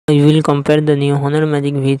We will compare the new Honor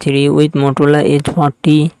Magic V3 with Motorola Edge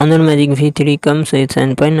 40. Honor Magic V3 comes with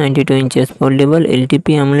 7.92 inches foldable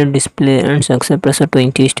LTP AMOLED display and success ratio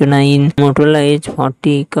 20:9. Motorola Edge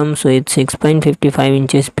 40 comes with 6.55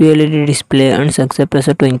 inches QLED display and success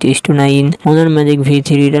ratio 20:9. Honor Magic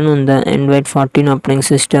V3 run on the Android 14 operating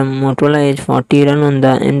system. Motorola Edge 40 run on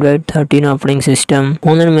the Android 13 operating system.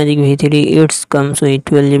 Honor Magic V3 it comes with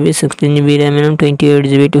 12GB, 16GB RAM and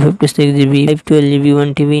 28GB to 56GB, 512GB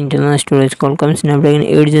 1TB internal storage. Qualcomm Snapdragon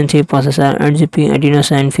 8 Gen 3 processor, 8GB Adreno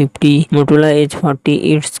 750. Motorola Edge 40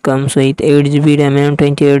 it comes with 8GB RAM and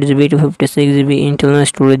 28GB to 56GB internal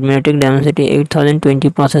storage. MediaTek Dimensity 8020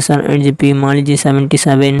 processor, 8GB Mali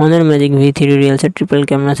G77. Honor Magic V3 real set triple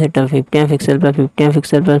camera setup, 50MP plus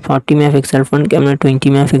 50MP plus 40MP front camera,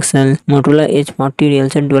 20MP. Motorola Edge 40 real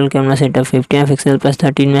set dual camera setup, 50MP plus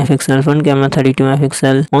 13MP front camera,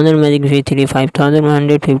 32MP. Honor Magic V3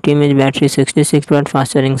 5150 mAh battery, 66W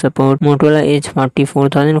fast charging support. Motorola Edge 40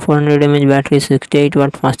 4400 mAh battery,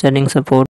 68W fast charging support.